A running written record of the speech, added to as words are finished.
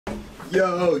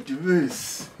Yo,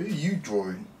 DeMoose, who are you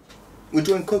drawing? We're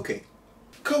drawing KOKE.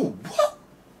 What?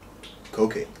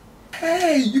 KOKE.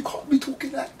 Hey, you can't be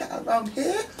talking like that around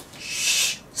here.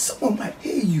 Shh, someone might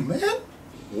hear you, man.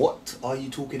 What are you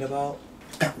talking about?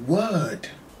 That word.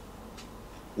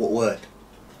 What word?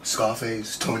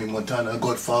 Scarface, Tony Montana,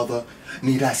 Godfather.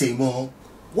 Need I say more?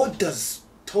 What does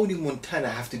Tony Montana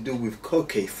have to do with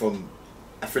KOKE from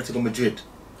Atletico Madrid?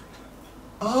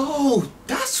 Oh,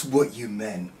 that's what you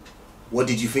meant. What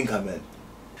did you think I meant?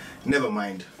 Never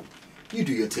mind. You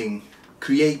do your thing.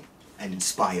 Create and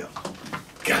inspire.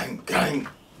 Gang, gang.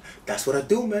 That's what I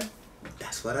do, man.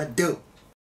 That's what I do.